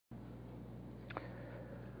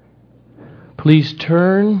Please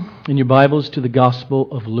turn in your Bibles to the Gospel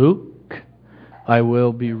of Luke. I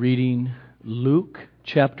will be reading Luke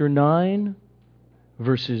chapter 9,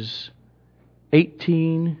 verses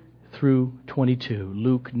 18 through 22.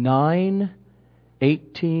 Luke 9,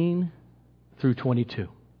 18 through 22.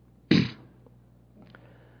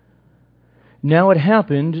 Now it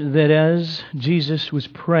happened that as Jesus was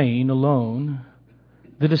praying alone,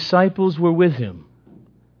 the disciples were with him,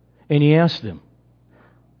 and he asked them,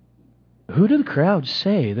 "Who do the crowds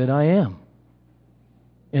say that I am?"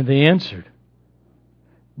 And they answered,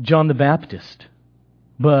 "John the Baptist.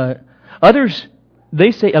 But others,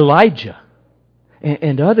 they say Elijah.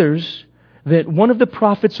 And others, that one of the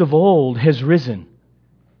prophets of old has risen."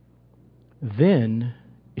 Then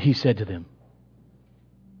he said to them,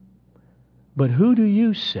 "But who do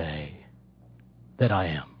you say that I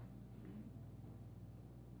am?"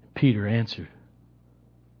 Peter answered,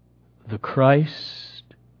 "The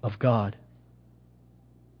Christ of God."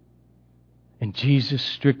 And Jesus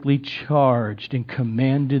strictly charged and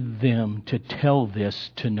commanded them to tell this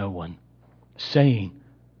to no one, saying,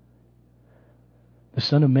 "The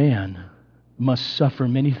Son of Man must suffer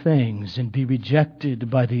many things and be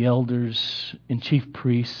rejected by the elders and chief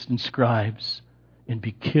priests and scribes and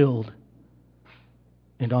be killed,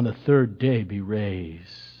 and on the third day be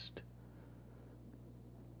raised."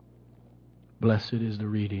 Blessed is the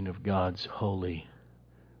reading of God's holy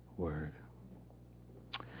word.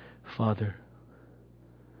 Father,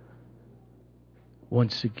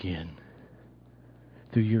 once again,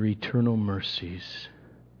 through your eternal mercies,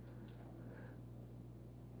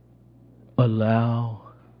 allow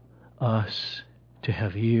us to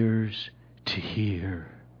have ears to hear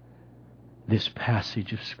this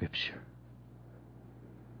passage of Scripture.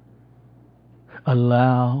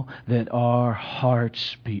 Allow that our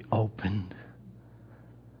hearts be opened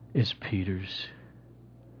as Peter's,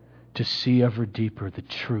 to see ever deeper the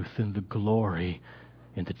truth and the glory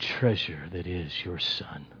and the treasure that is your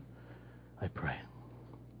Son. I pray.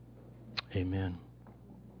 Amen.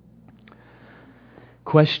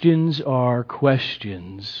 Questions are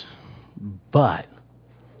questions, but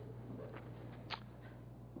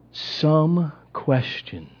some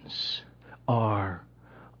questions are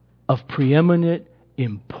of preeminent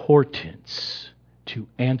importance to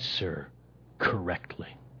answer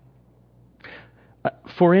correctly.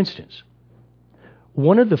 For instance,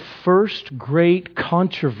 one of the first great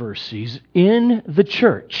controversies in the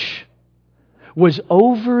church was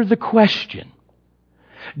over the question,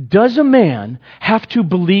 does a man have to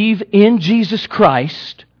believe in Jesus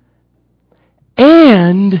Christ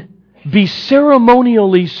and be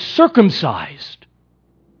ceremonially circumcised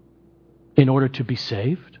in order to be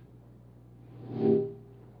saved?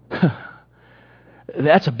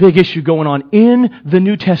 That's a big issue going on in the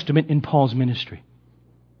New Testament in Paul's ministry.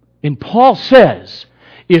 And Paul says,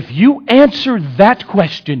 if you answer that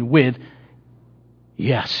question with,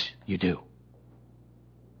 "Yes, you do,"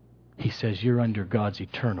 he says you're under God's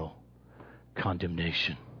eternal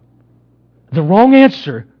condemnation. The wrong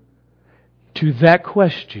answer to that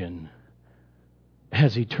question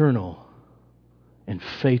has eternal and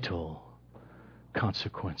fatal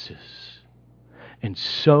consequences. And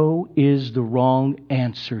so is the wrong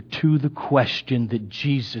answer to the question that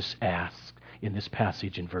Jesus asked in this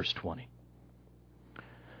passage in verse 20.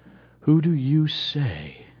 Who do you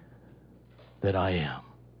say that I am?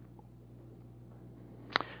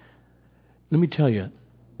 Let me tell you,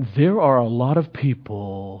 there are a lot of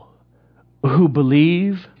people who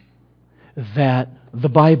believe that the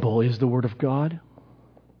Bible is the Word of God,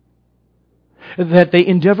 that they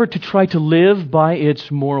endeavor to try to live by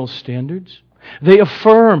its moral standards. They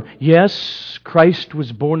affirm, yes, Christ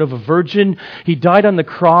was born of a virgin. He died on the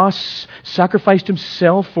cross, sacrificed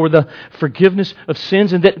himself for the forgiveness of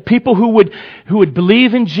sins, and that people who would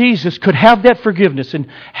believe in Jesus could have that forgiveness and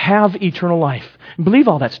have eternal life. And believe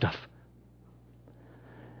all that stuff.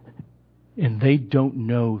 And they don't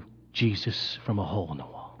know Jesus from a hole in the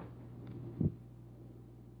wall.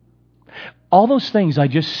 All those things I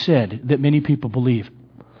just said that many people believe.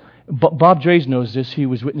 Bob Drays knows this. He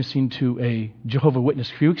was witnessing to a Jehovah's Witness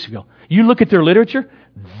a few weeks ago. You look at their literature,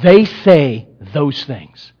 they say those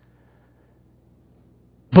things.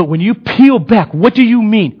 But when you peel back, what do you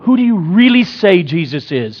mean? Who do you really say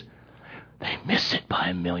Jesus is? They miss it by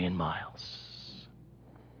a million miles.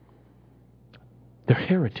 They're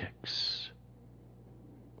heretics.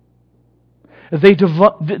 They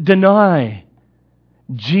deny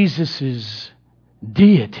Jesus'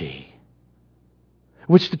 deity,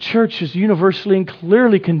 which the church has universally and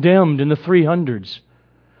clearly condemned in the 300s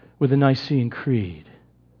with the Nicene Creed.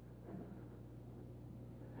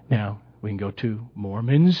 Now, we can go to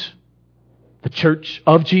Mormons, The Church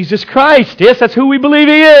of Jesus Christ. Yes, that's who we believe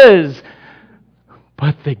He is.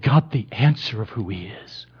 But they got the answer of who He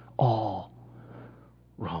is all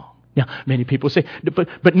wrong. Now, many people say,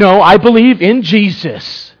 but no, I believe in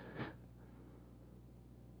Jesus.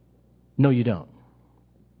 No, you don't.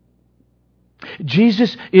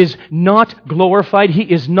 Jesus is not glorified. He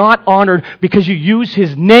is not honored because you use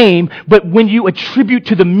His name, but when you attribute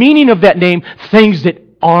to the meaning of that name things that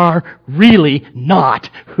are really not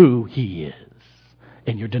who He is.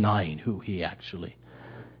 And you're denying who He actually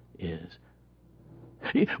is.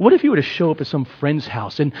 What if you were to show up at some friend's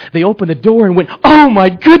house and they open the door and went, "Oh my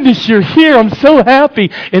goodness, you're here, I'm so happy."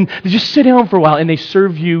 And they just sit down for a while and they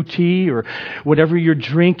serve you tea or whatever your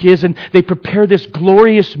drink is, and they prepare this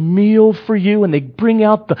glorious meal for you, and they bring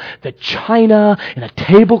out the china and a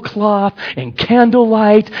tablecloth and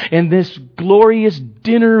candlelight, and this glorious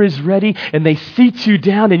dinner is ready, and they seat you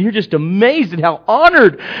down, and you're just amazed at how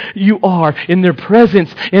honored you are in their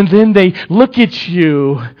presence. And then they look at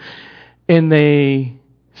you and they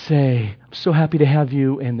say, "I'm so happy to have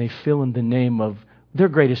you," and they fill in the name of their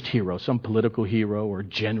greatest hero, some political hero or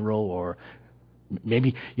general, or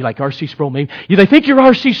maybe you like R.C. Sproul. Maybe they think you're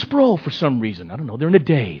R.C. Sproul for some reason. I don't know. They're in a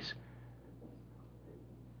daze.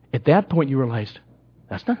 At that point, you realized,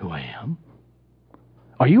 that's not who I am.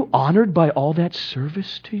 Are you honored by all that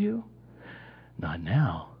service to you? Not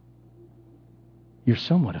now. You're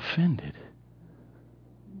somewhat offended.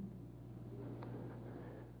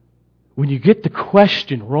 When you get the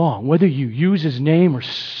question wrong, whether you use His name or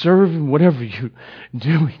serve Him, whatever you're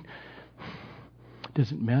doing, it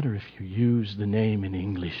doesn't matter if you use the name in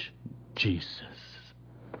English, Jesus.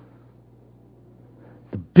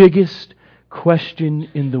 The biggest question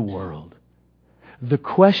in the world, the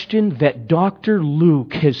question that Dr.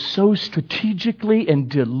 Luke has so strategically and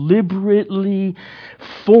deliberately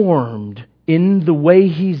formed in the way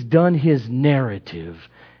he's done his narrative,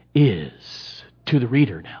 is to the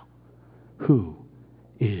reader now, who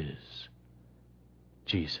is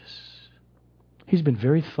Jesus? He's been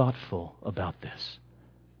very thoughtful about this.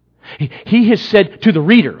 He has said to the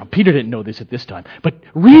reader, Peter didn't know this at this time, but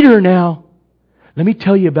reader now, let me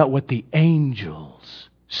tell you about what the angels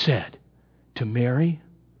said to Mary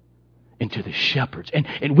and to the shepherds.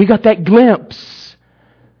 And we got that glimpse.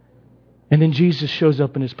 And then Jesus shows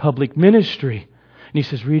up in His public ministry. And He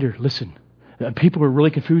says, reader, listen, people were really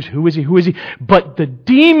confused. Who is He? Who is He? But the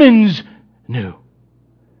demons knew.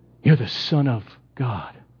 You're the Son of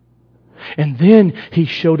God. And then He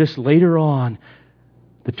showed us later on,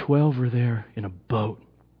 the 12 are there in a boat.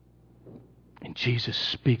 And Jesus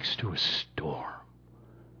speaks to a storm.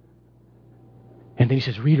 And then He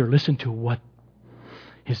says, reader, listen to what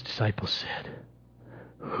His disciples said.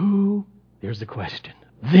 Who, there's the question,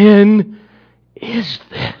 then is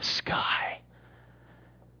this guy?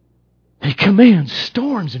 They command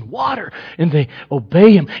storms and water, and they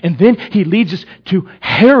obey Him. And then He leads us to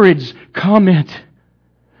Herod's comment.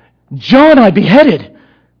 John I beheaded.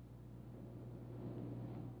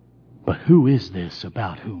 But who is this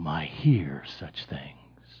about whom I hear such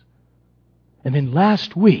things? And then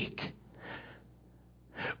last week,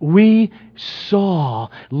 we saw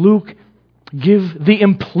Luke give the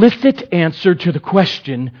implicit answer to the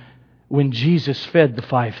question when Jesus fed the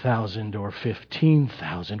 5,000 or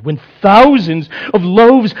 15,000, when thousands of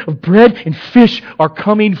loaves of bread and fish are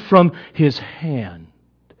coming from His hand.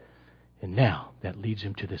 And now that leads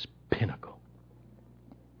Him to this pinnacle,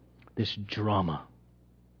 this drama.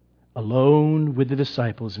 Alone with the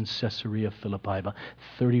disciples in Caesarea Philippi, about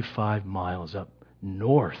 35 miles up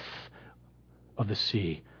north of the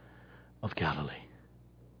Sea of Galilee.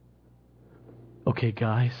 Okay,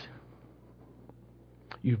 guys,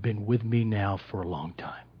 you've been with me now for a long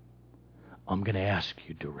time. I'm going to ask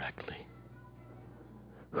you directly.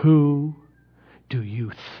 Who do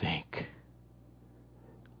you think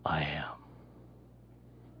I am?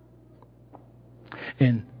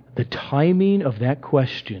 And the timing of that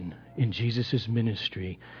question in Jesus'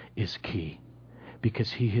 ministry is key, because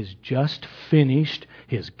He has just finished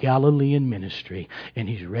His Galilean ministry and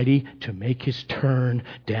He's ready to make His turn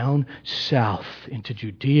down south into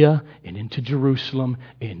Judea and into Jerusalem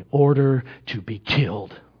in order to be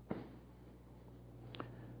killed.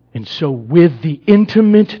 And so with the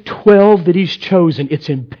intimate 12 that He's chosen, it's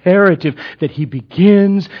imperative that He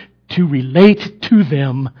begins to relate to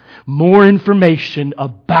them more information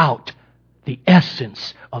about the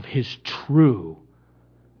essence of His true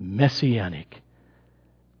messianic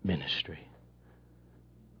ministry.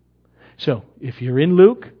 So, if you're in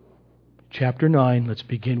Luke chapter 9, let's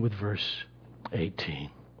begin with verse 18.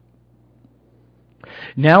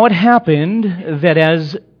 Now it happened that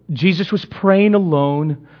as Jesus was praying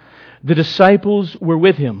alone, the disciples were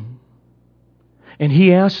with him, and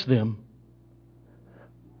he asked them,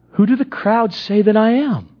 "Who do the crowd say that I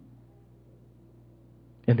am?"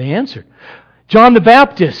 And they answered, "John the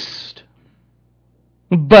Baptist.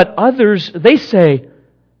 But others, they say,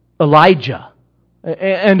 Elijah.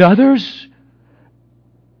 And others,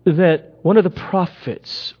 that one of the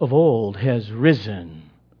prophets of old has risen."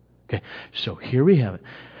 Okay, so here we have it.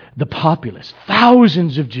 The populace,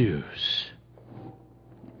 thousands of Jews,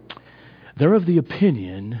 they're of the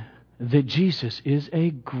opinion that Jesus is a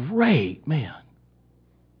great man.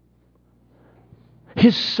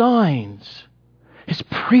 His signs, His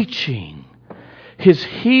preaching, His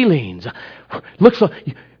healings. Looks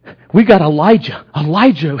like we got Elijah.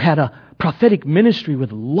 Elijah had a prophetic ministry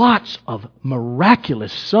with lots of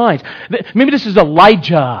miraculous signs. Maybe this is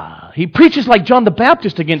Elijah. He preaches like John the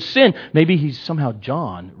Baptist against sin. Maybe he's somehow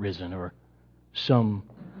John risen or some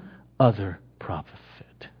other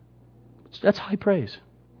prophet. That's high praise.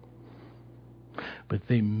 But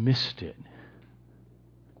they missed it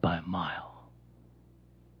by a mile.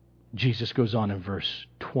 Jesus goes on in verse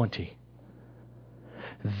 20.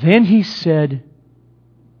 Then He said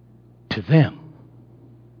to them,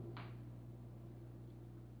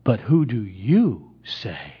 "But who do you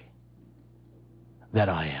say that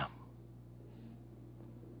I am?"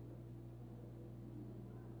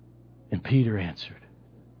 And Peter answered,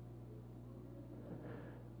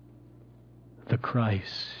 "The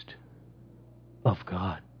Christ of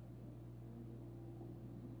God."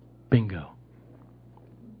 Bingo.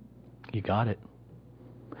 You got it.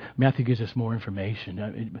 Matthew gives us more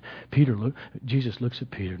information. Jesus looks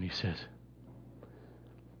at Peter and He says,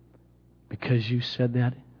 "Because you said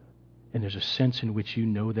that, and there's a sense in which you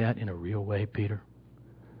know that in a real way, Peter,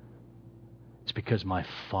 it's because my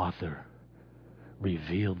Father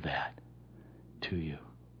revealed that to you."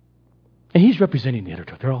 And He's representing the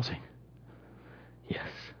editor. They're all saying, "Yes,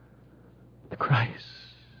 the Christ."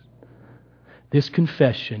 This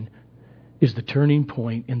confession is the turning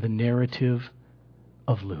point in the narrative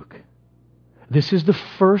of Luke. This is the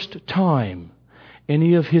first time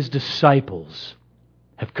any of his disciples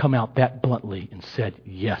have come out that bluntly and said,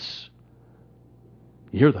 "Yes,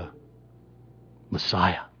 you're the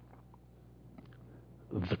Messiah,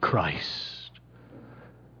 the Christ."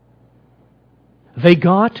 They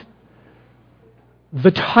got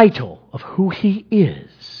the title of who He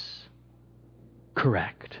is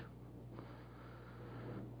correct.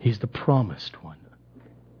 He's the promised one,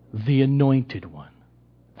 the anointed one,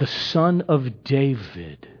 the Son of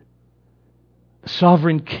David, the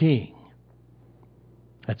sovereign King.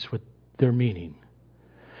 That's what they're meaning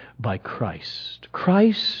by Christ.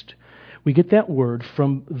 Christ, we get that word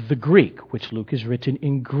from the Greek, which Luke is written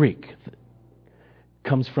in Greek. It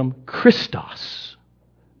comes from Christos.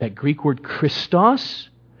 That Greek word Christos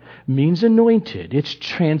means anointed. It's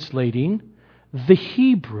translating the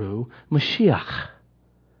Hebrew Mashiach,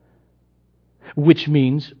 which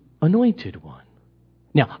means anointed one.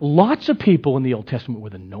 Now, lots of people in the Old Testament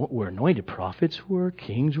were anointed. Prophets were,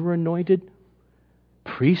 kings were anointed,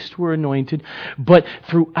 priests were anointed. But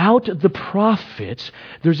throughout the prophets,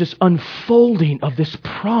 there's this unfolding of this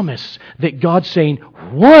promise that God's saying,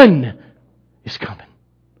 one is coming.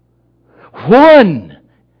 One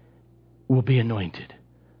will be anointed.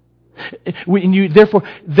 Therefore,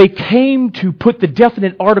 they came to put the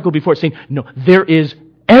definite article before it, saying, no, there is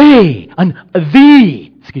the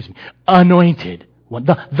anointed one,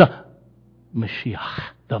 the Mashiach,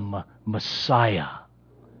 the Messiah,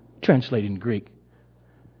 translated in Greek,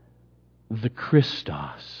 the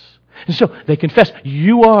Christos. And so they confess,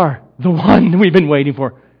 you are the one we've been waiting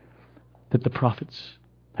for, that the prophets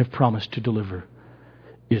have promised to deliver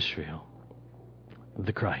Israel,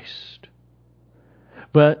 the Christ.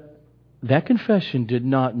 But that confession did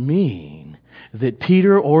not mean that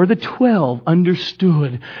Peter or the 12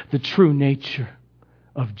 understood the true nature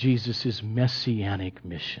of Jesus' messianic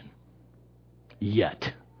mission.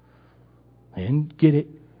 Yet. They didn't get it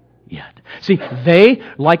yet. See, they,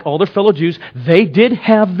 like all their fellow Jews, they did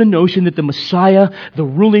have the notion that the Messiah, the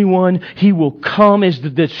ruling one, He will come as the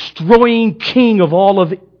destroying king of all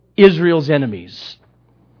of Israel's enemies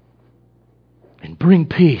and bring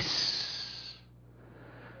peace.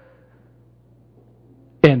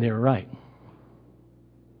 And they're right.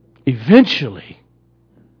 Eventually,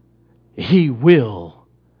 He will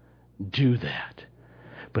do that.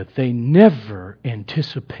 But they never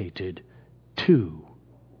anticipated two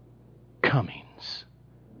comings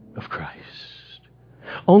of Christ.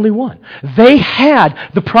 Only one. They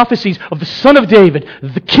had the prophecies of the Son of David,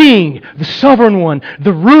 the King, the Sovereign One,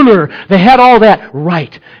 the Ruler. They had all that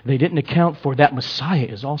right. They didn't account for that Messiah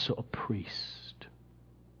is also a priest.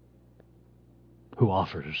 who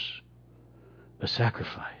offers a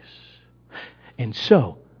sacrifice. And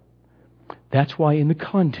so, that's why in the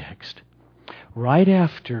context, right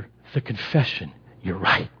after the confession, you're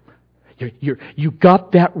right. You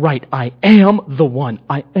got that right. I am the one.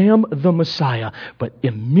 I am the Messiah. But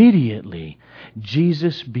immediately,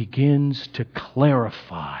 Jesus begins to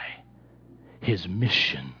clarify His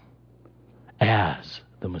mission as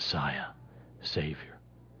the Messiah, Savior.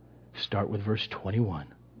 Start with verse 21.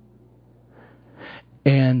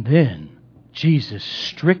 And then Jesus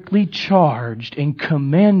strictly charged and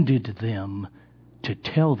commanded them to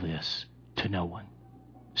tell this to no one,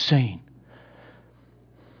 saying,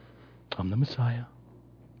 I'm the Messiah.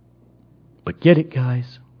 But get it,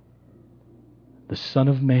 guys. The Son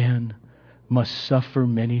of Man must suffer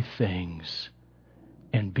many things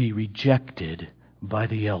and be rejected by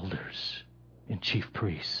the elders and chief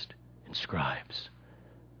priests and scribes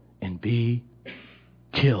and be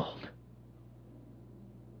killed.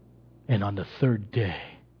 And on the third day,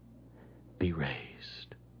 be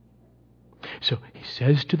raised. So he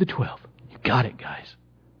says to the 12, you got it, guys.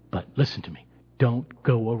 But listen to me. Don't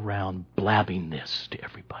go around blabbing this to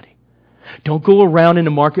everybody. Don't go around in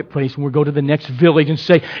the marketplace when we go to the next village and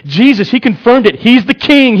say, Jesus, He confirmed it. He's the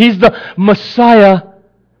King. He's the Messiah.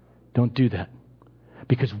 Don't do that.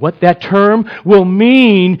 Because what that term will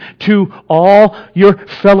mean to all your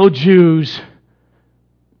fellow Jews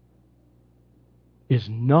is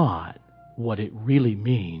not what it really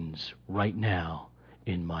means right now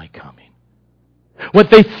in my coming. What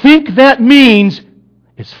they think that means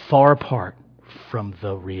is far apart from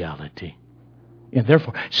the reality. And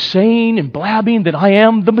therefore, saying and blabbing that I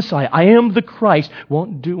am the Messiah, I am the Christ,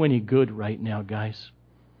 won't do any good right now, guys.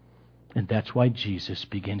 And that's why Jesus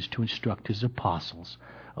begins to instruct His apostles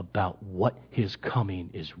about what His coming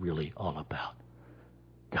is really all about.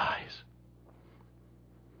 Guys,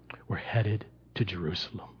 we're headed to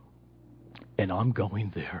Jerusalem. And I'm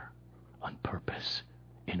going there on purpose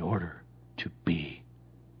in order to be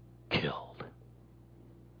killed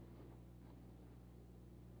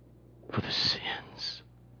for the sins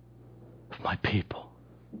of my people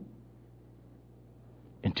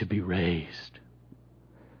and to be raised.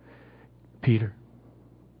 Peter,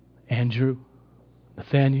 Andrew,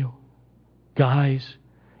 Nathaniel, guys,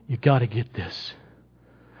 you got to get this.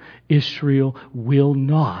 Israel will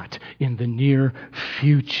not, in the near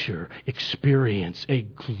future, experience a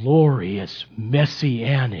glorious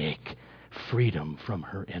messianic freedom from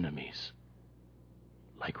her enemies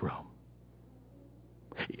like Rome.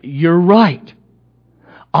 You're right.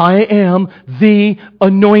 I am the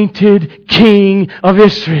anointed King of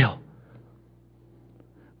Israel.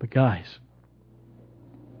 But guys,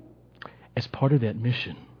 as part of that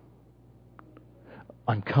mission,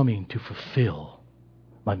 I'm coming to fulfill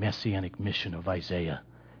my messianic mission of Isaiah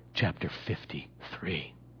chapter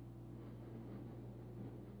 53.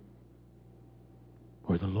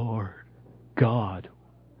 Where the Lord God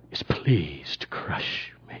is pleased to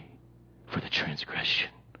crush me for the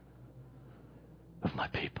transgression of my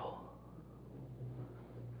people.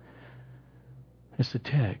 That's the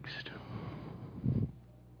text.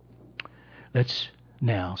 Let's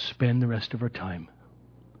now spend the rest of our time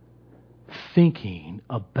thinking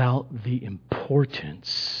about the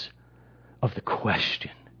importance of the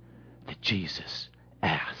question that Jesus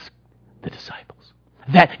asked the disciples.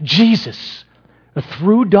 That Jesus,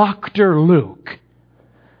 through Dr. Luke,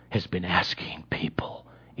 has been asking people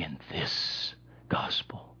in this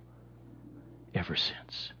gospel ever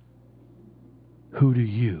since. Who do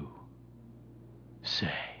you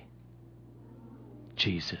say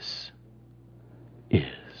Jesus is?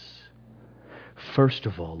 First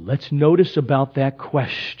of all, let's notice about that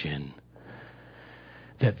question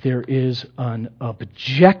that there is an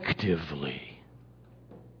objectively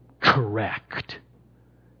correct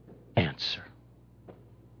answer.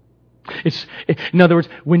 In other words,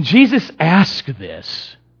 when Jesus asked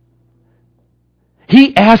this,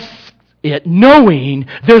 He asked it knowing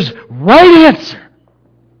there's right answer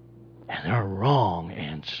and there are wrong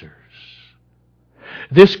answers.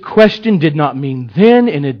 This question did not mean then,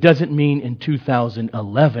 and it doesn't mean in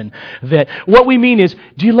 2011, that what we mean is,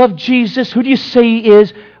 do you love Jesus? Who do you say He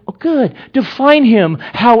is? Oh, good. Define Him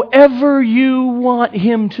however you want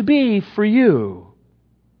Him to be for you.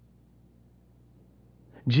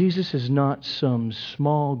 Jesus is not some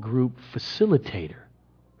small group facilitator.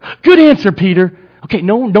 Good answer, Peter. Okay,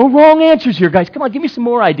 no wrong answers here, guys. Come on, give me some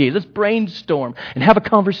more ideas. Let's brainstorm and have a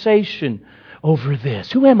conversation over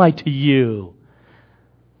this. Who am I to you?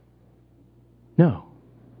 No.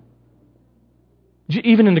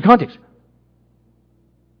 Even in the context.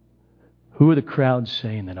 Who are the crowds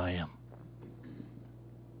saying that I am?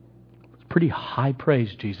 Let's pretty high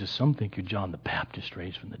praise, Jesus. Some think you're John the Baptist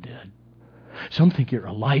raised from the dead. Some think you're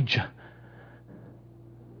Elijah.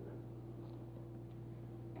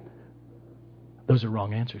 Those are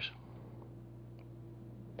wrong answers.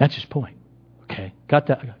 That's his point. Okay, got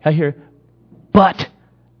that? I hear it. But,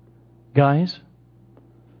 guys,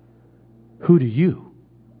 who do you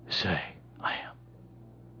say I am?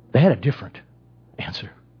 They had a different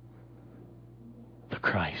answer. The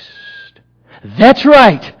Christ. That's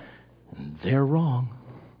right. They're wrong.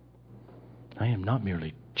 I am not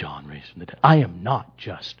merely John raised from the dead. I am not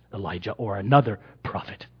just Elijah or another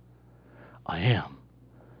prophet. I am.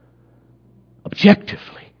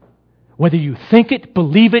 Objectively. Whether you think it,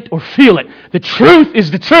 believe it, or feel it, the truth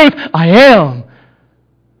is the truth. I am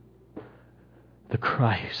the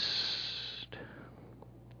Christ.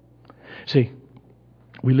 See,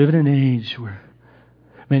 we live in an age where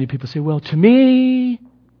many people say, well, to me,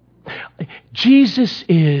 Jesus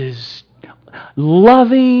is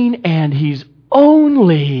loving and He's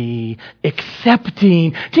only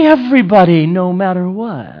accepting to everybody no matter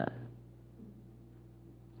what.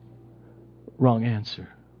 Wrong answer.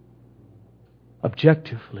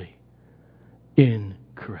 Objectively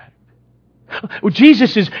incorrect. Well,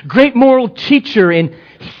 Jesus is a great moral teacher and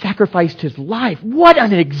He sacrificed His life. What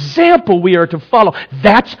an example we are to follow.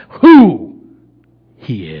 That's who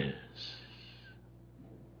He is.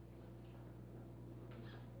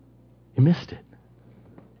 You missed it.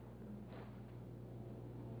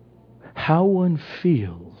 How one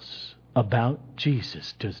feels about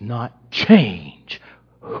Jesus does not change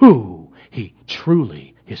who He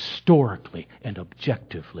truly, historically, and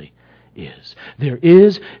objectively is. There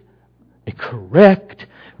is a correct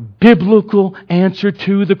biblical answer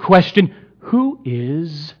to the question, who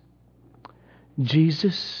is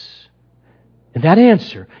Jesus? And that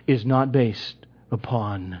answer is not based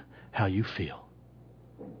upon how you feel.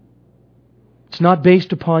 It's not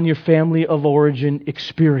based upon your family of origin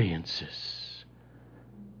experiences.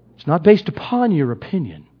 It's not based upon your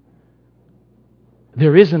opinion.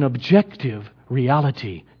 There is an objective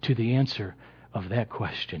reality to the answer of that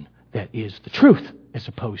question that is the truth as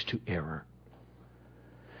opposed to error.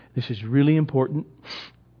 This is really important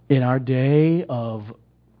in our day of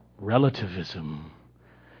relativism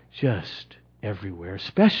just everywhere,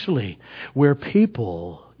 especially where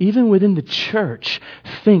people, even within the church,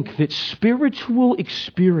 think that spiritual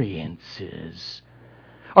experiences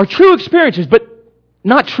are true experiences, but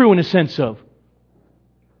not true in a sense of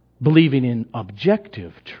believing in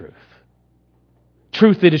objective truth.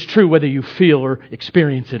 Truth that is true whether you feel or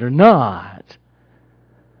experience it or not.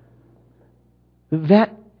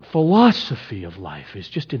 That philosophy of life is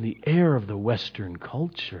just in the air of the Western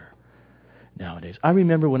culture nowadays. I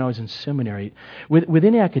remember when I was in seminary,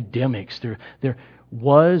 within academics, there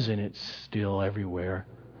was, and it's still everywhere,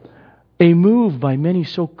 a move by many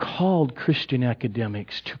so-called Christian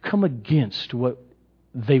academics to come against what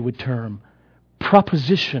they would term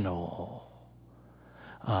propositional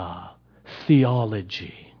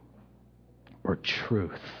theology or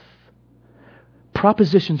truth.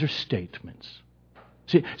 Propositions are statements.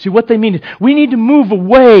 See, what they mean is we need to move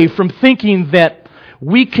away from thinking that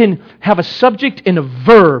we can have a subject and a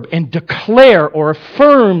verb and declare or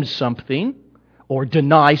affirm something or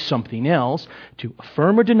deny something else. To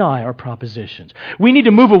affirm or deny our propositions. We need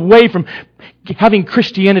to move away from having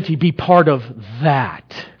Christianity be part of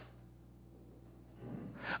that.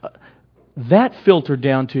 That filtered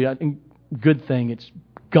down to, I think, good thing it's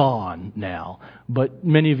gone now. But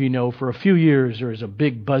many of you know for a few years there is a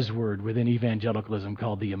big buzzword within evangelicalism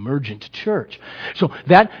called the emergent church. So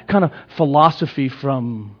that kind of philosophy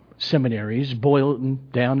from seminaries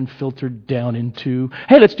boiled down and filtered down into,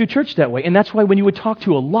 hey, let's do church that way. And that's why when you would talk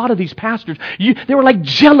to a lot of these pastors, they were like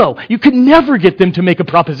Jell-O. You could never get them to make a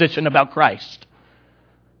proposition about Christ.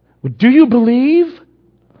 Well, do you believe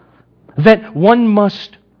that one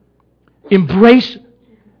must embrace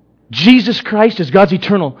Jesus Christ as God's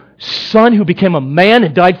eternal Son who became a man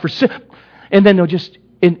and died for sin? And then they'll just,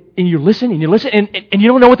 and you listen, and you listen, and you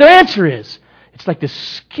don't know what their answer is. It's like this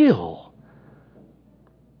skill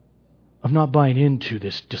of not buying into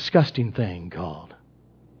this disgusting thing called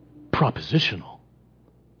propositional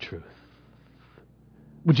truth.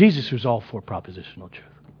 Well, Jesus was all for propositional truth.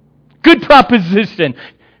 Good proposition.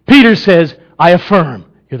 Peter says, I affirm,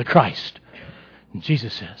 you're the Christ. And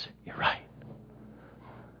Jesus says, you're right.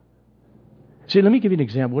 See, let me give you an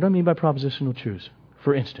example. What do I mean by propositional truths?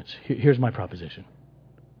 For instance, here's my proposition.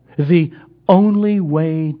 The only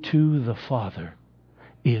way to the Father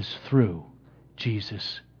is through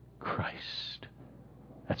Jesus Christ.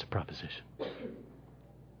 That's a proposition.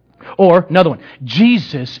 Or, another one.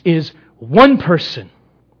 Jesus is one person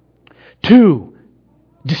two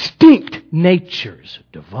distinct natures,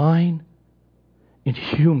 divine and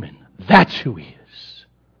human. That's who He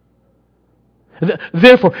is.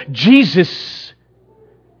 Therefore, Jesus,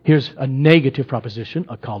 here's a negative proposition,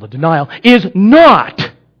 a call to denial, is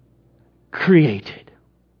not created.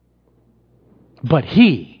 But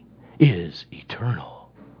He is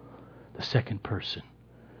eternal. The second person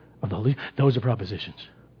of the Holy. Those are propositions.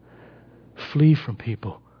 Flee from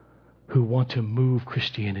people who want to move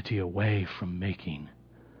Christianity away from making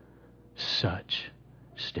such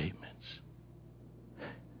statements.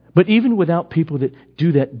 But even without people that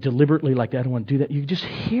do that deliberately like that, I don't want to do that, you just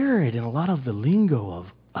hear it in a lot of the lingo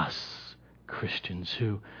of us Christians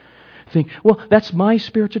who think, well, that's my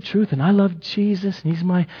spiritual truth and I love Jesus and He's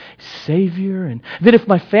my Savior. And that if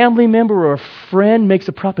my family member or a friend makes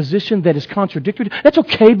a proposition that is contradictory, that's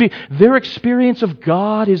okay. Their experience of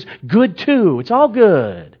God is good too. It's all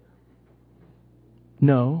good.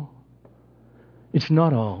 No, it's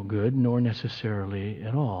not all good, nor necessarily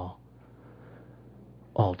at all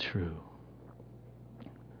true.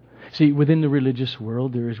 See, within the religious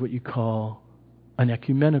world, there is what you call an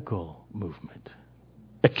ecumenical movement.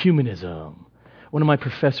 Ecumenism. One of my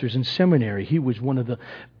professors in seminary, he was one of the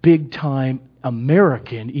big-time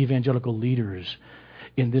American evangelical leaders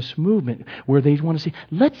in this movement, where they want to say,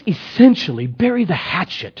 let's essentially bury the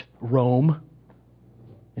hatchet, Rome,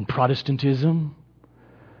 and Protestantism.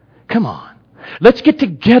 Come on. Let's get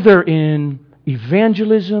together in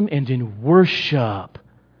evangelism and in worship.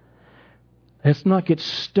 Let's not get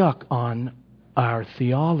stuck on our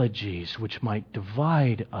theologies, which might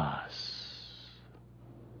divide us.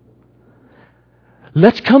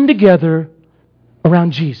 Let's come together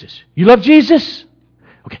around Jesus. You love Jesus?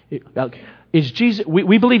 Okay. Is Jesus?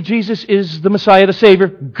 We believe Jesus is the Messiah, the Savior.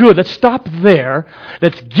 Good. Let's stop there.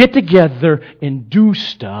 Let's get together and do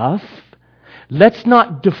stuff. Let's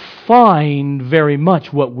not define very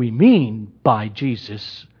much what we mean by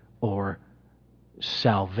Jesus or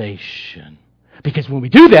salvation. Because when we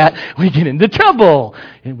do that, we get into trouble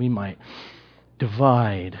and we might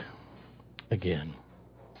divide again.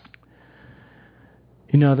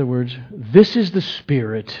 In other words, this is the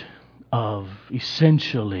spirit of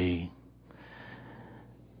essentially,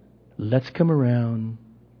 let's come around,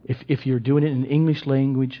 if you're doing it in English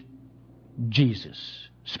language, Jesus.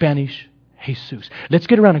 Spanish, Jesus. Let's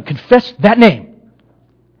get around and confess that name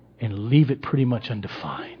and leave it pretty much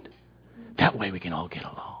undefined. That way we can all get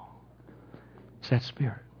along. It's that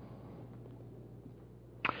spirit.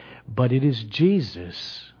 But it is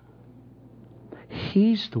Jesus.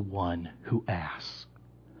 He's the one who asks,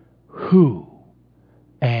 who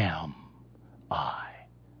am I?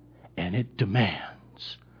 And it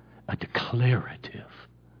demands a declarative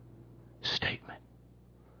statement.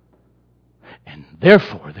 And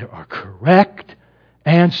therefore, there are correct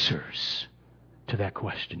answers to that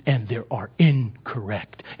question. And there are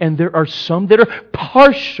incorrect. And there are some that are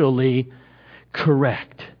partially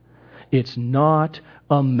correct. It's not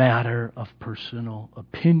a matter of personal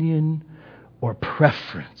opinion or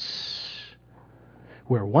preference,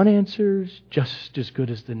 where one answer is just as good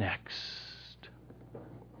as the next.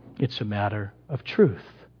 It's a matter of truth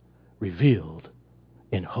revealed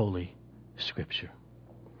in Holy Scripture.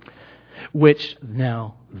 Which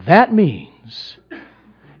now, that means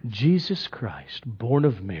Jesus Christ, born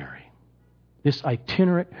of Mary, this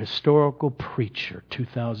itinerant historical preacher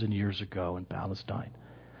 2,000 years ago in Palestine,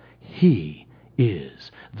 He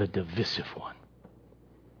is the divisive one.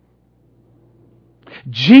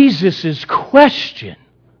 Jesus' question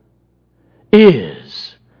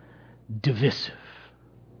is divisive.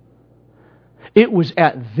 It was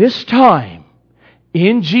at this time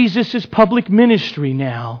in Jesus' public ministry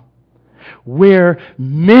now where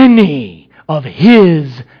many of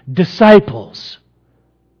His disciples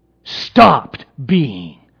stopped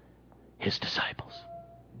being His disciples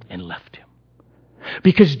and left Him.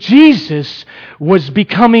 Because Jesus was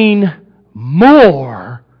becoming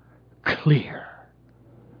more clear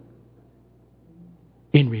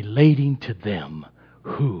in relating to them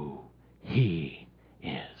who He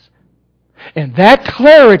is. And that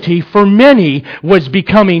clarity for many was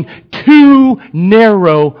becoming too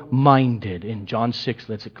narrow-minded. In John 6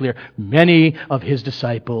 lets it clear, many of His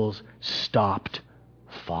disciples stopped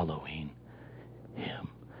following Him.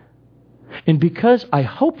 And because I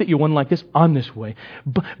hope that you're one like this, I'm this way.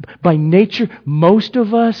 By nature, most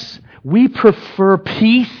of us, we prefer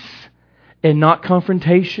peace and not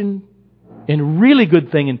confrontation. And a really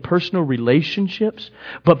good thing in personal relationships.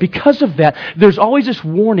 But because of that, there's always this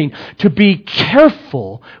warning to be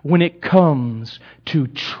careful when it comes to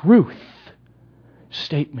truth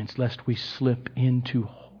statements, lest we slip into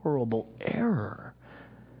horrible error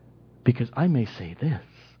Because I may say this,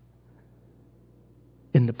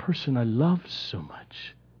 and the person I love so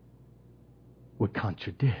much would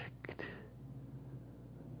contradict.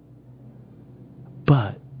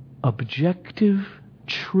 But objective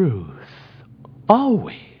truth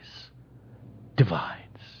always divides.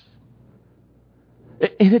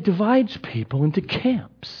 And it divides people into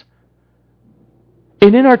camps.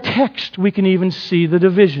 And in our text, we can even see the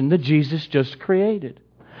division that Jesus just created.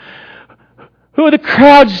 Who are the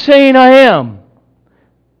crowds saying I am?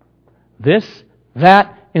 This,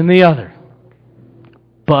 that, and the other.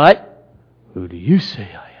 But who do you say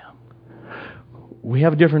I am? We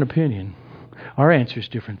have a different opinion. Our answer is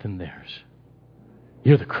different than theirs.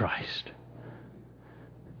 You're the Christ.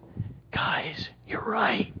 Guys, you're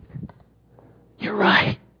right. You're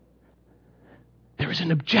right. There is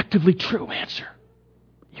an objectively true answer.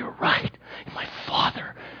 You're right. And my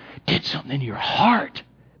Father did something in your heart,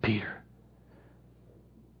 Peter,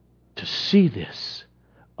 to see this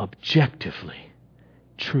objectively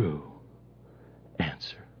true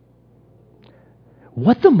answer.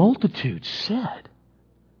 What the multitude said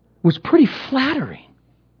was pretty flattering.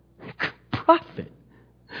 Prophet.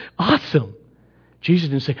 Awesome. Jesus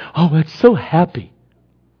didn't say, oh, that's so happy.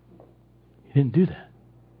 He didn't do that.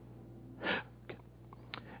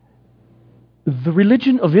 The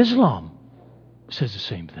religion of Islam says the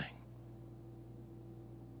same thing.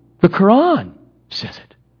 The Quran says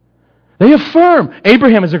it. They affirm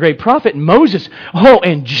Abraham is a great prophet, and Moses,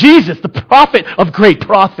 and Jesus, the prophet of great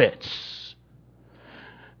prophets.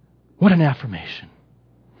 What an affirmation.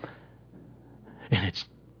 And it's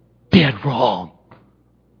dead wrong.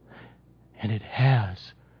 And it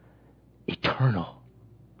has eternal,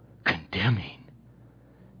 condemning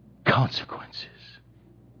consequences.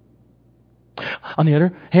 On the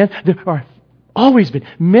other hand, there are always been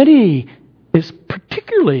many,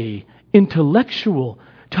 particularly intellectual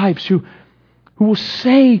types who will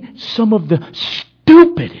say some of the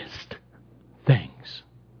stupidest things.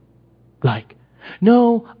 Like,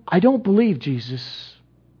 no, I don't believe Jesus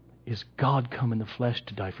is God come in the flesh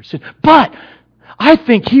to die for sin. But I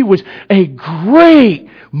think He was a great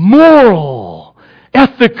moral,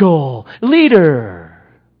 ethical leader.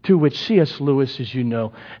 To which C.S. Lewis, as you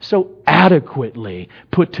know, so adequately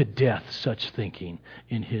put to death such thinking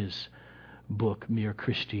in his book, Mere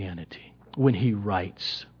Christianity, when he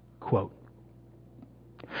writes, quote,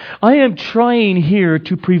 I am trying here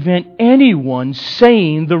to prevent anyone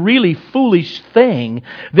saying the really foolish thing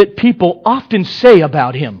that people often say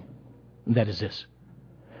about Him. And that is this.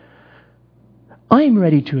 I am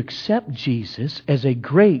ready to accept Jesus as a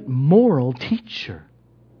great moral teacher.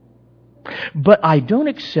 But I don't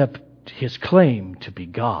accept His claim to be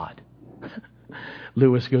God.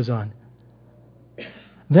 Lewis goes on.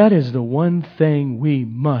 That is the one thing we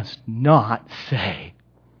must not say.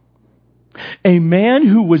 A man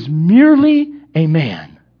who was merely a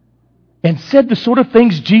man and said the sort of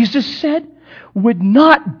things Jesus said would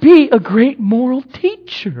not be a great moral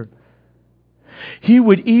teacher. He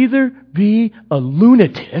would either be a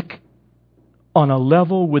lunatic on a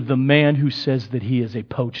level with the man who says that he is a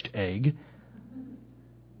poached egg,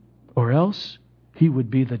 or else he would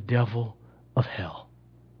be the devil of hell.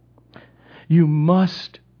 You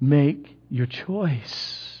must make your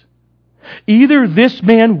choice. Either this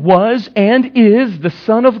man was and is the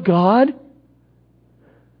Son of God,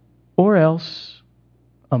 or else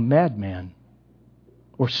a madman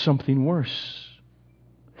or something worse.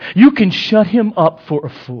 You can shut him up for a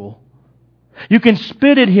fool. You can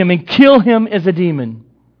spit at him and kill him as a demon.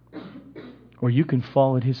 Or you can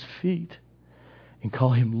fall at His feet and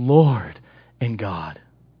call Him Lord and God.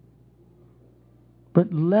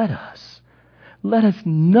 But let us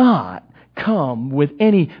not come with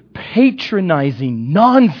any patronizing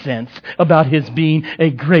nonsense about His being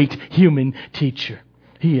a great human teacher.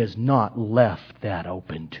 He has not left that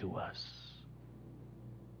open to us.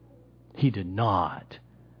 He did not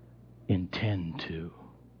intend to.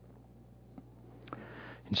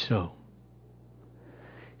 And so,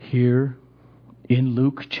 here in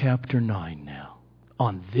Luke chapter 9 now,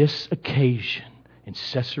 on this occasion in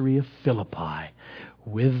Caesarea Philippi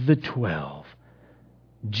with the 12,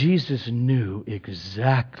 Jesus knew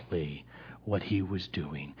exactly what He was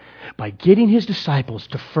doing. By getting His disciples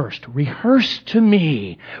to first rehearse to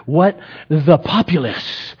me what the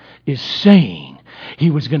populace is saying, He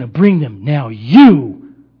was going to bring them, now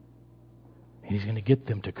you, and He's going to get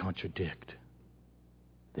them to contradict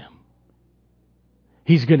them.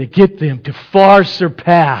 He's going to get them to far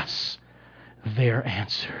surpass their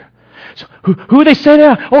answer. So who are they saying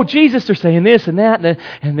now? Oh, Jesus, they're saying this and that,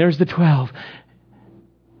 and there's the 12.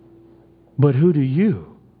 But who do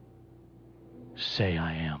you say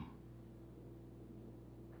I am?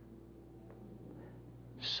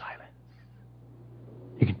 silence.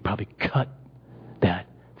 You can probably cut that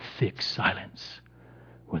thick silence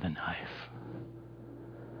with a knife.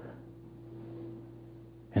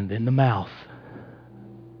 And then the mouth,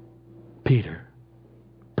 Peter,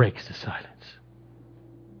 breaks the silence.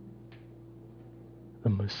 The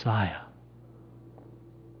Messiah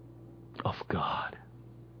of God.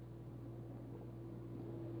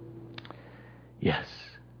 Yes,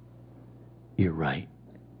 you're right,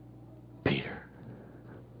 Peter.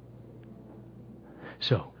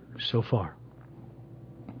 So far,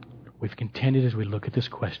 we've contended as we look at this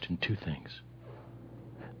question two things.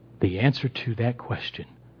 The answer to that question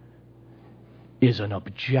is an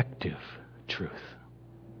objective truth.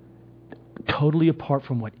 Totally apart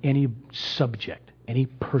from what any subject, any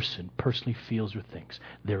person personally feels or thinks,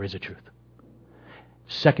 there is a truth.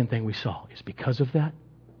 Second thing we saw is because of that,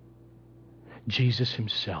 Jesus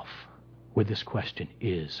himself, with this question,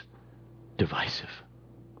 is divisive.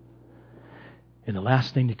 And the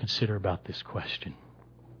last thing to consider about this question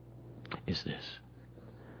is this.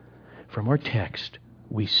 From our text,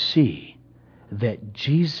 we see that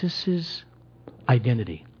Jesus'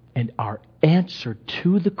 identity and our answer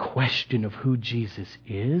to the question of who Jesus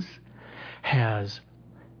is has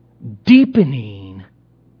deepening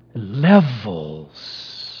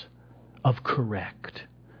levels of correct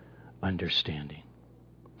understanding.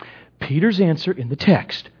 Peter's answer in the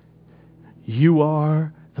text, you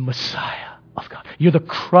are the Messiah of God. You're the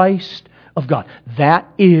Christ of God. That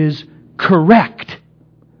is correct.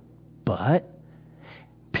 But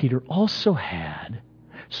Peter also had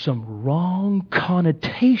some wrong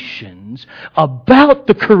connotations about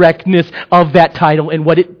the correctness of that title and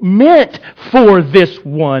what it meant for this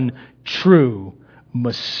one true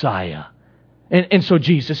Messiah. And so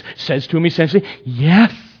Jesus says to him essentially,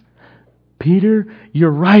 yes, Peter, you're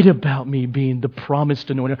right about me being the promised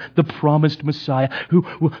anointed, the promised Messiah who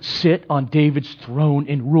will sit on David's throne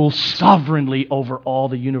and rule sovereignly over all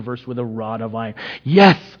the universe with a rod of iron.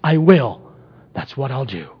 Yes, I will. That's what I'll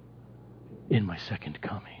do in my second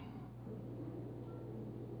coming.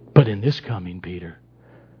 But in this coming, Peter,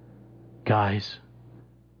 guys,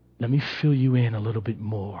 let me fill you in a little bit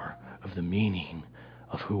more of the meaning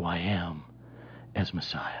of who I am as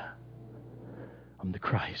Messiah. I'm the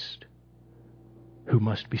Christ who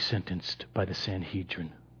must be sentenced by the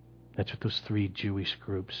Sanhedrin. That's what those three Jewish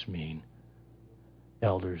groups mean.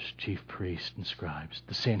 Elders, chief priests, and scribes.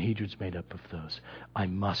 The Sanhedrin's made up of those. I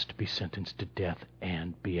must be sentenced to death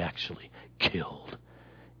and be actually killed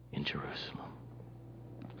in Jerusalem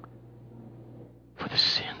for the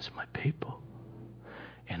sins of my people.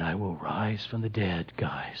 And I will rise from the dead,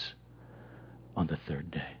 guys, on the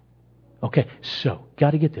third day. Okay, so,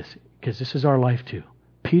 got to get this, because this is our life too.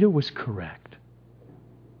 Peter was correct.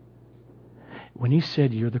 When he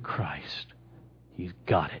said, you're the Christ, he's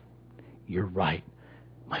got it. You're right.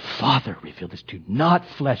 My Father revealed this to you, not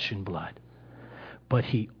flesh and blood. But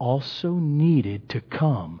he also needed to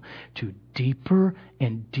come to deeper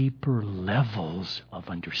and deeper levels of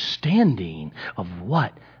understanding of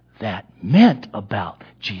what that meant about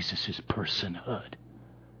Jesus' personhood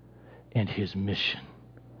and his mission.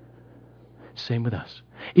 Same with us.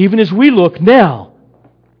 Even as we look now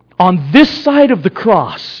on this side of the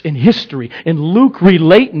cross in history, and Luke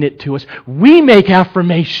relating it to us, we make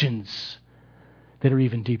affirmations that are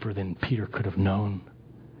even deeper than Peter could have known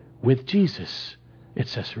with Jesus at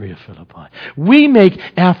Caesarea Philippi. We make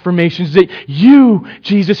affirmations that you,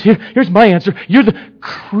 Jesus, here's my answer, you're the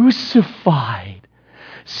crucified,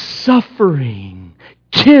 suffering,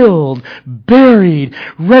 killed, buried,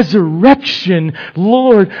 resurrection,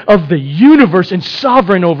 Lord of the universe and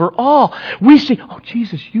sovereign over all. We say, oh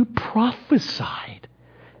Jesus, you prophesied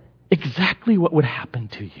exactly what would happen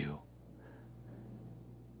to you.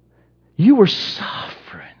 You were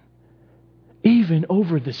sovereign even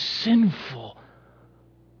over the sinful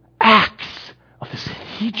acts of the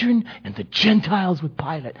Sanhedrin and the Gentiles with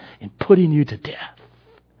Pilate in putting you to death.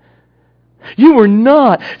 You were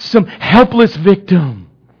not some helpless victim.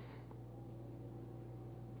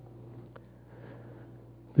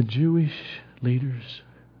 The Jewish leaders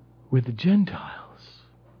with the Gentiles,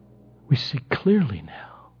 we see clearly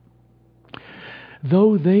now,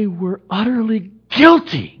 though they were utterly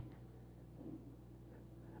guilty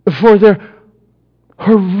for their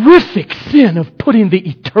horrific sin of putting the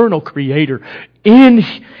eternal Creator in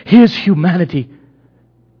His humanity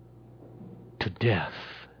to death.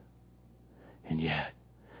 And yet,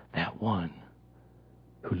 that one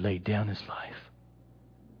who laid down his life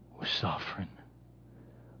was sovereign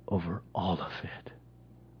over all of it.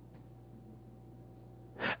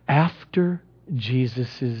 After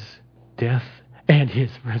Jesus' death and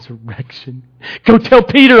His resurrection. Go tell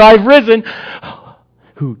Peter I've risen,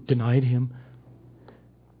 who denied Him.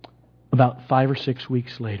 About 5 or 6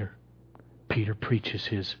 weeks later, Peter preaches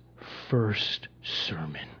his first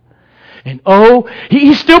sermon. And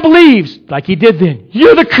he still believes, like he did then,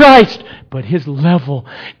 you're the Christ. But his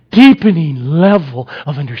deepening level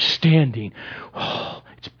of understanding,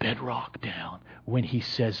 it's bedrock down when he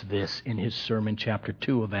says this in his sermon, chapter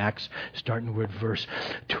 2 of Acts, starting with verse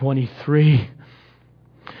 23.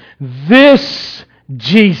 This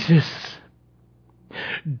Jesus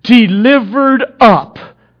delivered up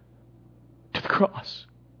to the cross,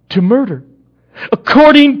 to murder,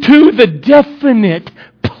 according to the definite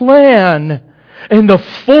plan and the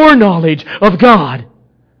foreknowledge of God.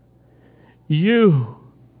 You,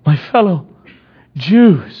 my fellow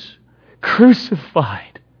Jews,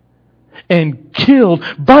 crucified and killed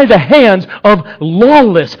by the hands of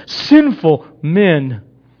lawless, sinful men.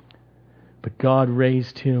 But God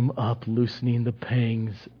raised Him up, loosening the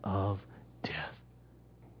pangs of death.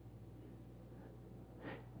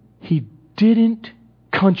 He didn't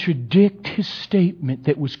contradict His statement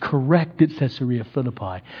that was correct at Caesarea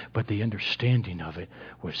Philippi, but the understanding of it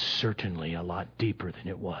was certainly a lot deeper than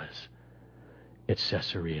it was at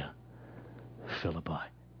Caesarea Philippi.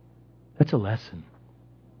 That's a lesson.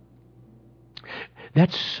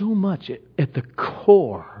 That's so much at the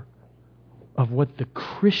core of what the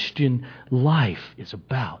Christian life is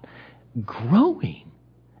about. Growing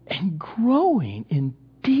and growing in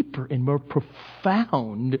deeper and more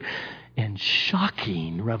profound and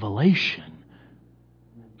shocking revelation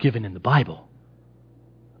given in the Bible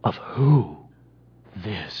of who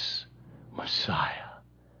this Messiah,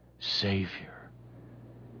 Savior,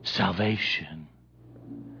 salvation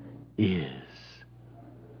is.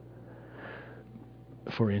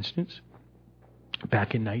 For instance,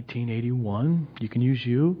 back in 1981, you can use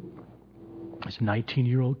you as a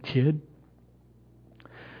 19-year-old kid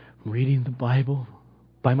reading the Bible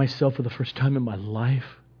by myself for the first time in my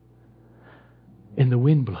life, and the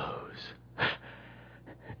wind blows.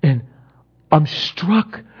 And I'm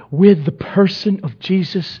struck with the person of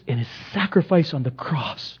Jesus and His sacrifice on the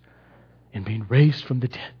cross and being raised from the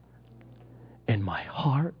dead. And my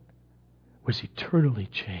heart was eternally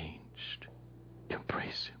changed to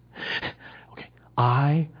embrace Him. Okay,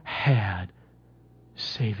 I had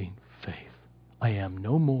saving faith. I am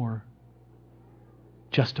no more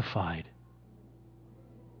justified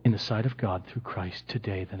in the sight of God through Christ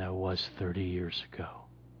today than I was 30 years ago.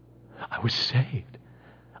 I was saved.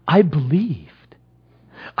 I believed.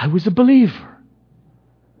 I was a believer.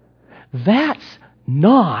 That's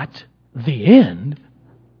not the end.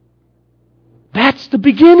 That's the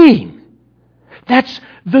beginning. That's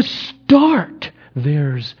the start.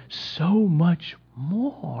 There's so much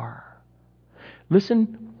more.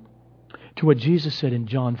 Listen to what Jesus said in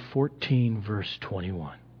John 14, verse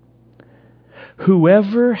 21.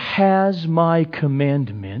 Whoever has my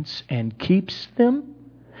commandments and keeps them,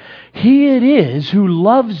 he it is who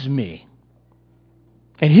loves me.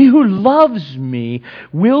 And he who loves me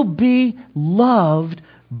will be loved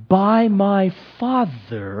by my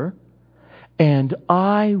Father, and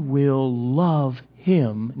I will love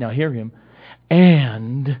him, now hear him,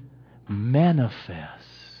 and manifest,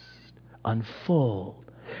 unfold,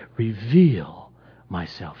 reveal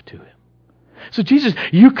myself to him. So Jesus,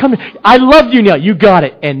 you come, I love you now, you got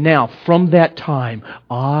it. And now, from that time,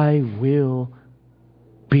 I will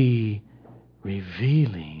be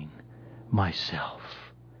revealing myself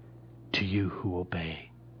to you who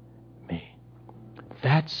obey me.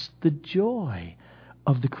 That's the joy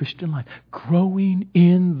of the Christian life. Growing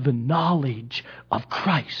in the knowledge of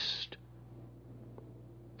Christ.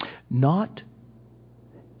 Not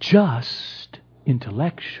just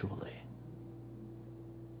intellectually.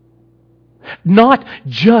 Not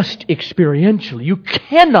just experientially. You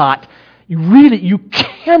cannot,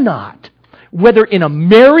 whether in a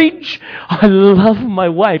marriage, I love my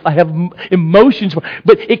wife, I have emotions,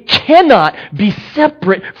 but it cannot be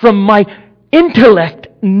separate from my intellect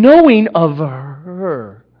knowing of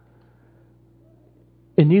her.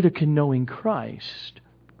 And neither can knowing Christ.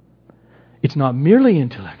 It's not merely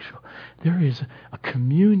intellectual. There is a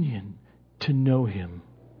communion to know Him.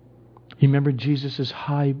 You remember Jesus'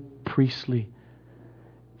 high priestly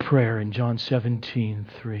prayer in John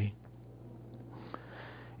 17:3.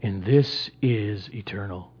 And this is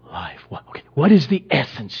eternal life. What is the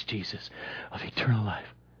essence, Jesus, of eternal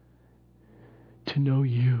life? To know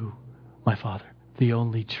you, my Father, the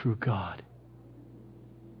only true God,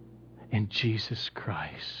 and Jesus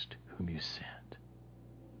Christ, whom you sent.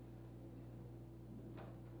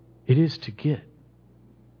 It is to get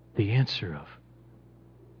the answer of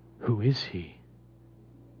who is He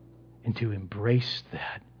and to embrace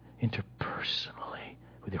that interpersonally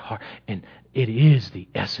with your heart. And it is the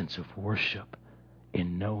essence of worship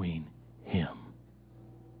in knowing Him.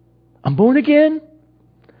 I'm born again.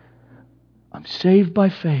 I'm saved by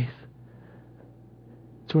faith.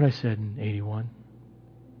 That's what I said in 81.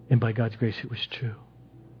 And by God's grace, it was true.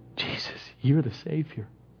 Jesus, you're the Savior.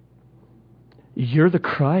 You're the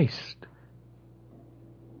Christ.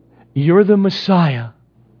 You're the Messiah.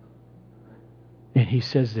 And He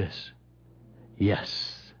says this,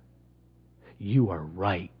 yes, you are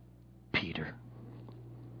right, Peter.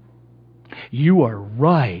 You are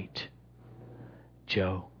right,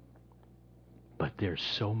 Joe. But there's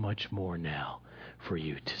so much more now for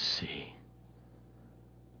you to see.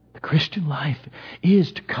 The Christian life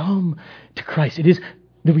is to come to Christ. It is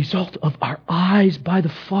the result of our eyes by the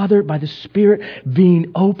Father, by the Spirit,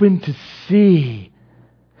 being open to see.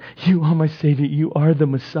 You are my Savior. You are the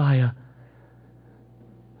Messiah.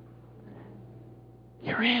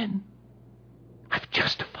 You're in. I've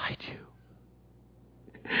justified you.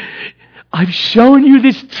 I've shown you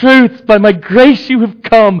this truth. By my grace you have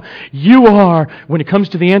come. You are, when it comes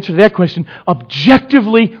to the answer to that question,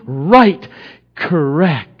 objectively right,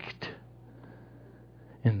 correct.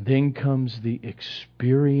 And then comes the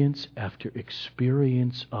experience after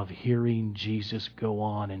experience of hearing Jesus go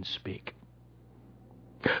on and speak.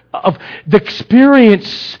 Of the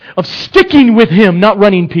experience of sticking with Him, not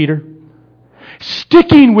running, Peter.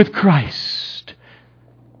 Sticking with Christ.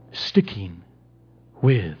 Sticking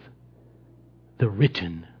with the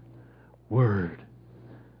written Word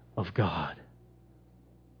of God.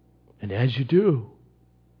 And as you do,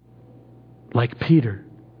 like Peter,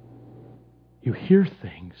 you hear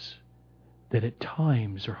things that at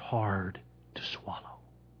times are hard to swallow.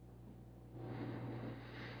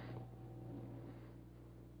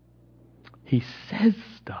 He says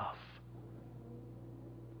stuff.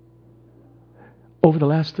 Over the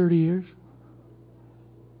last 30 years,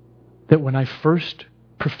 that when I first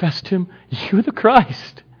professed Him, you're the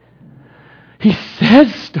Christ. He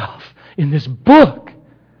says stuff in this book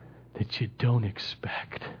that you don't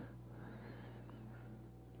expect.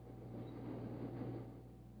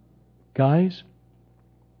 Guys,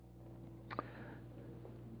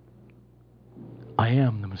 I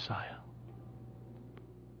am the Messiah.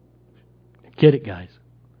 Get it, guys?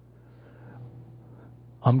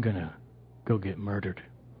 I'm going to go get murdered.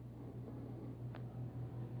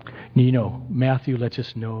 You know, Matthew lets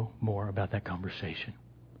us know more about that conversation.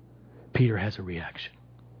 Peter has a reaction.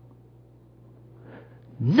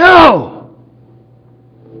 No!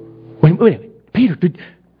 Wait, Peter,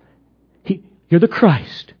 you're the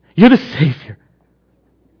Christ. You're the Savior.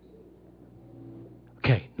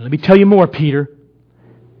 Okay, let me tell you more, Peter.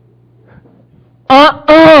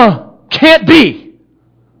 Can't be.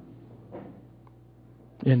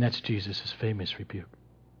 And that's Jesus' famous rebuke.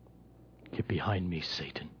 Get behind me,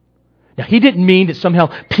 Satan. Now, He didn't mean that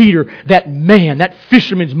somehow Peter, that man, that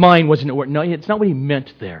fisherman's mind wasn't at work. No, it's not what He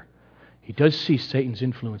meant there. He does see Satan's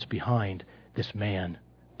influence behind this man,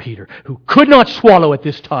 Peter, who could not swallow at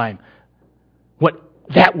this time what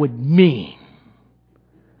that would mean.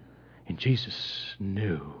 And Jesus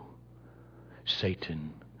knew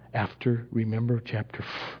Satan after, remember chapter,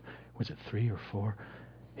 was it 3 or 4?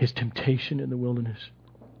 His temptation in the wilderness.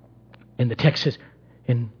 And the text says,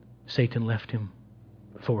 and Satan left him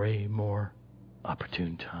for a more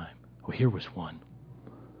opportune time. Well, here was one.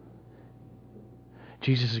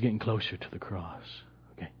 Jesus is getting closer to the cross.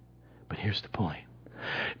 Okay, but here's the point.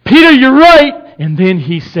 Peter, you're right! And then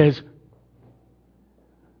He says,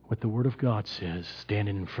 what the Word of God says,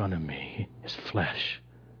 standing in front of me, is flesh.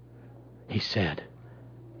 He said,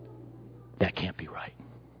 that can't be right.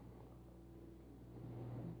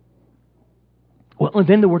 Well, and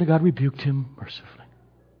then the Word of God rebuked him mercifully.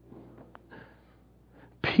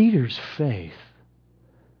 Peter's faith,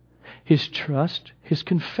 his trust, his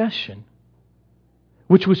confession,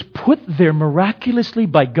 which was put there miraculously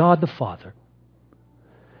by God the Father,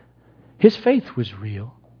 his faith was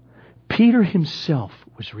real. Peter himself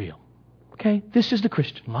was real. Okay? This is the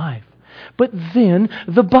Christian life. But then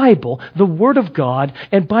the Bible, the Word of God,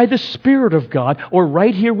 and by the Spirit of God, or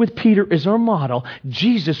right here with Peter as our model,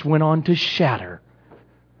 Jesus went on to shatter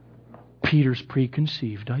Peter's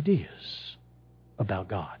preconceived ideas about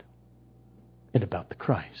God and about the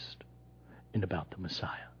Christ and about the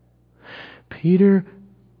Messiah. Peter,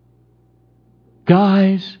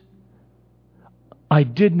 guys, I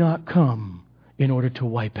did not come in order to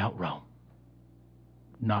wipe out Rome.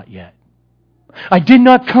 Not yet. I did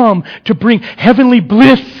not come to bring heavenly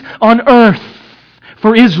bliss on earth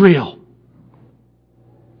for Israel.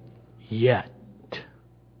 Yet.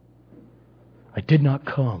 I did not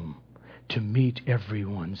come to meet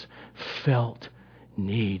everyone's felt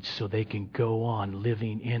needs so they can go on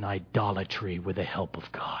living in idolatry with the help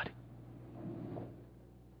of God.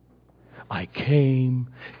 I came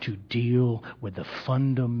to deal with the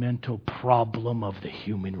fundamental problem of the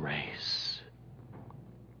human race.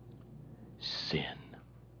 Sin.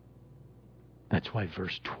 That's why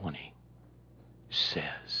verse 20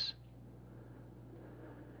 says,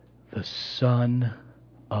 the Son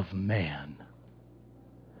of Man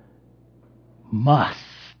must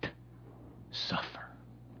suffer.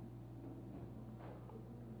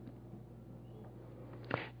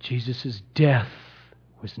 Jesus' death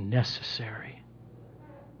was necessary.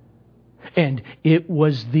 And it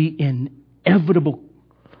was the inevitable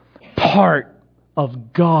part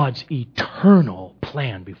of God's eternal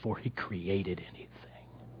plan before He created anything.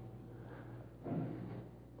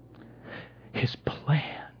 His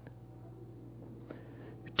plan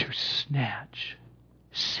to snatch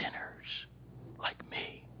sinners like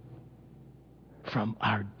me from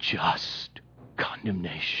our just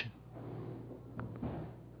condemnation.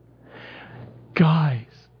 Guys,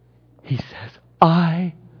 He says,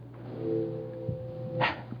 I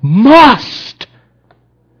must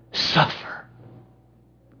suffer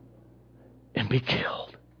and be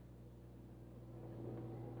killed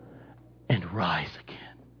and rise again.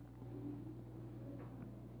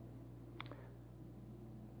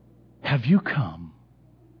 Have you come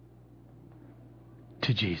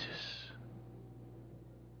to Jesus?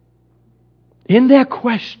 In that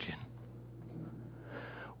question,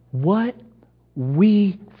 what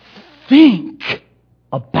we think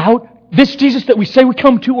about this Jesus that we say we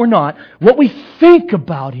come to or not, what we think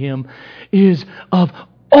about Him is of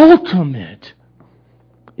ultimate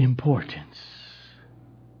importance.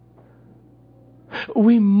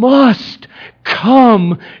 We must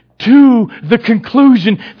come to the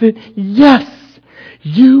conclusion that yes,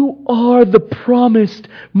 you are the promised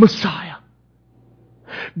Messiah.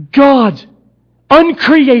 God's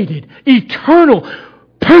uncreated, eternal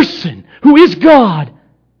person who is God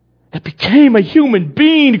that became a human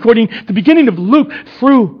being, according to the beginning of Luke,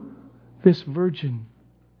 through this Virgin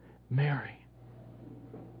Mary.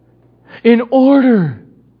 In order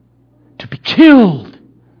to be killed,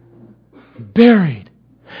 buried,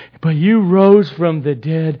 but you rose from the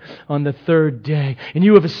dead on the third day, and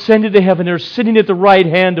you have ascended to heaven and are sitting at the right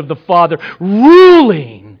hand of the Father,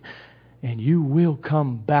 ruling. And you will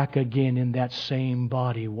come back again in that same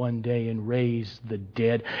body one day and raise the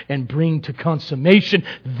dead and bring to consummation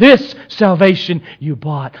this salvation you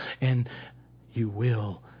bought. And you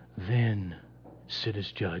will then sit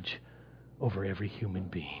as judge over every human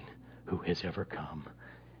being who has ever come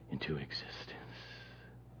into existence.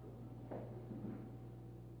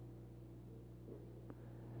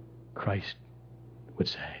 Christ would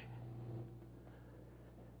say,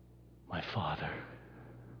 my Father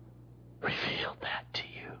revealed that to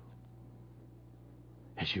you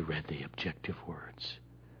as you read the objective words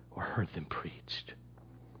or heard them preached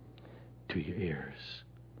to your ears.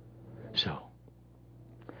 So,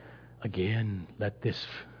 again, let this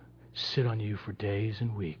sit on you for days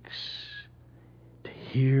and weeks to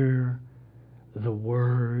hear the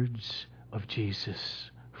words of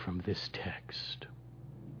Jesus from this text.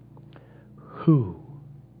 Who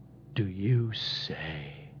do you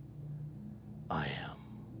say I am?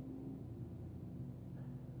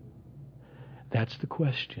 That's the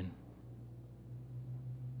question.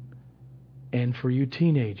 And for you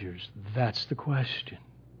teenagers, that's the question.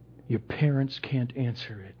 Your parents can't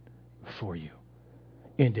answer it for you.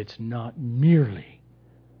 And it's not merely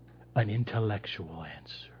an intellectual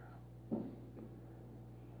answer.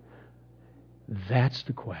 That's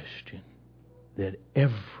the question that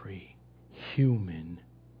every human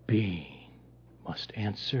being must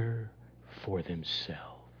answer for themselves.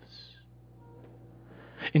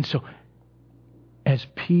 And so, as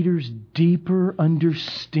Peter's deeper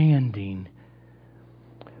understanding,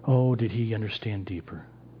 oh, did he understand deeper?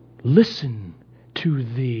 Listen to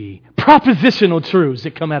the propositional truths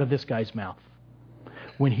that come out of this guy's mouth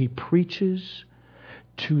when he preaches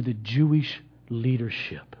to the Jewish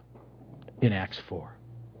leadership in Acts 4.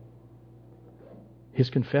 His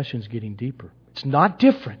confession's getting deeper. It's not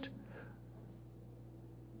different,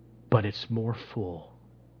 but it's more full.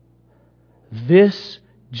 This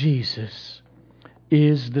Jesus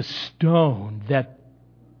is the stone that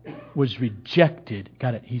was rejected.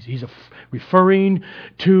 Got it? He's referring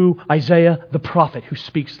to Isaiah the prophet who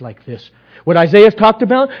speaks like this. What Isaiah talked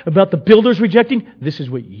about the builders rejecting, this is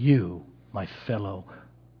what you, my fellow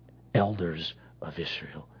elders of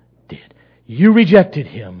Israel, did. You rejected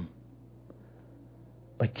Him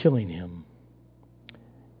by killing Him,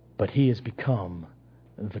 but He has become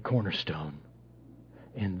the cornerstone.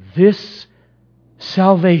 And this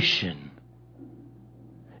salvation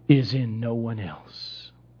is in no one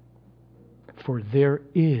else. For there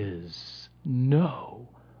is no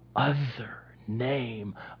other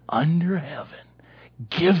name under heaven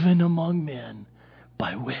given among men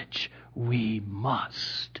by which we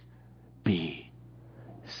must be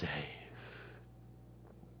saved.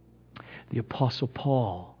 The Apostle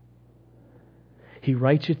Paul, he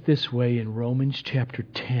writes it this way in Romans chapter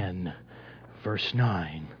 10, verse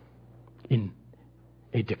 9, in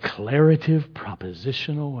a declarative,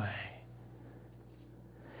 propositional way.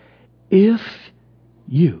 If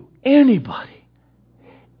you, anybody,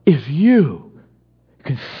 if you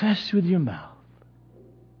confess with your mouth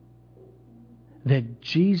that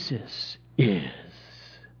Jesus is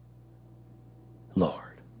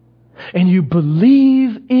Lord, and you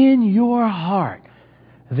believe in your heart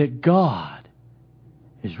that God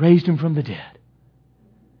has raised Him from the dead,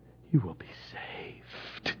 you will be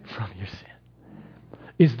saved from your sin.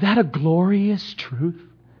 Is that a glorious truth?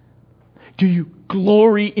 Do you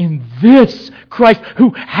glory in this Christ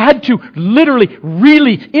who had to literally,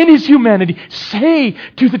 really, in His humanity, say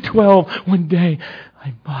to the 12 one day,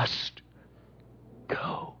 I must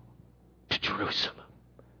go to Jerusalem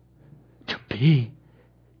to be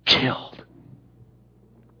killed?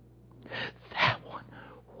 That one,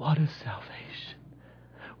 what a salvation.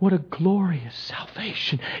 What a glorious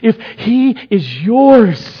salvation. If He is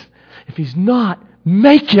yours, if He's not,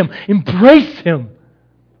 make Him, embrace Him.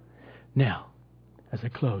 Now, as I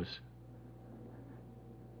close,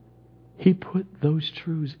 He put those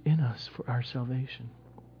truths in us for our salvation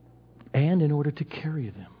and in order to carry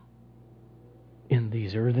them in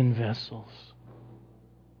these earthen vessels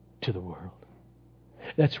to the world.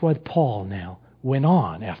 That's why Paul now went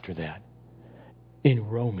on after that in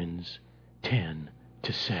Romans 10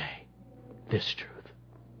 to say this truth.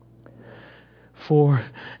 For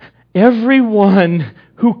everyone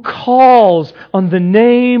who calls on the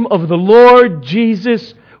name of the Lord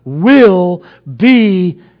Jesus will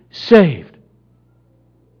be saved.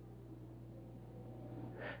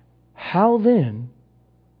 How then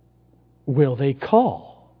will they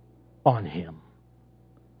call on Him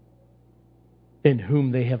in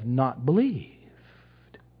whom they have not believed?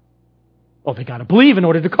 Oh, they got to believe in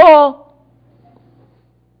order to call.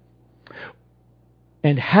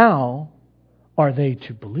 And how are they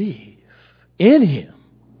to believe in Him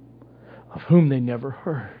of whom they never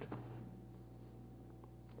heard?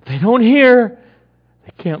 If they don't hear,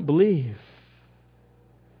 they can't believe,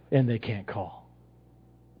 and they can't call.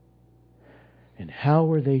 And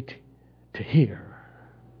how are they to hear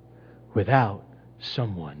without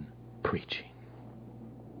someone preaching?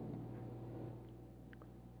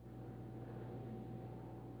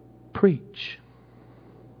 Preach.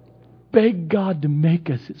 Beg God to make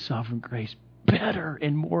us at Sovereign Grace better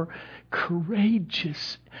and more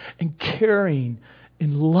courageous and caring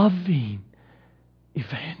and loving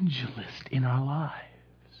evangelists in our lives.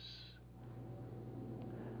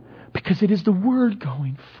 Because it is the Word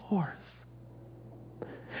going forth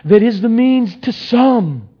that is the means to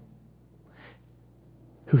some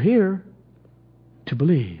who hear to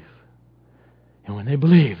believe. And when they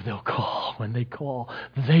believe, they'll call. When they call,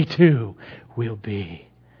 they too will be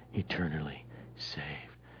eternally saved.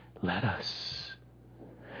 Let us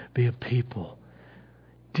be a people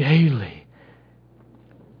daily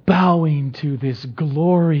bowing to this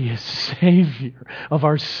glorious Savior of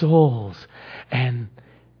our souls and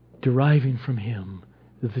deriving from Him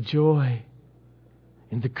the joy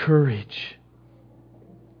and the courage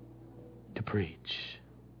to preach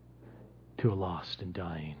to a lost and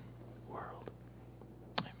dying world.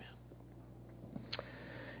 Amen.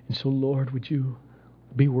 And so, Lord, would You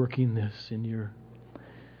be working this in Your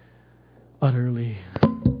utterly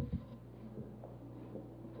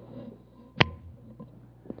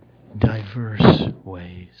diverse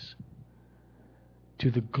ways to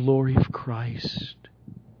the glory of Christ,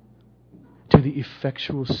 to the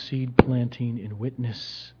effectual seed planting and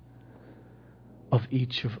witness of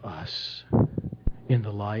each of us in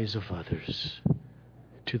the lives of others,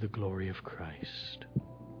 to the glory of Christ.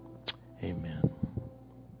 Amen.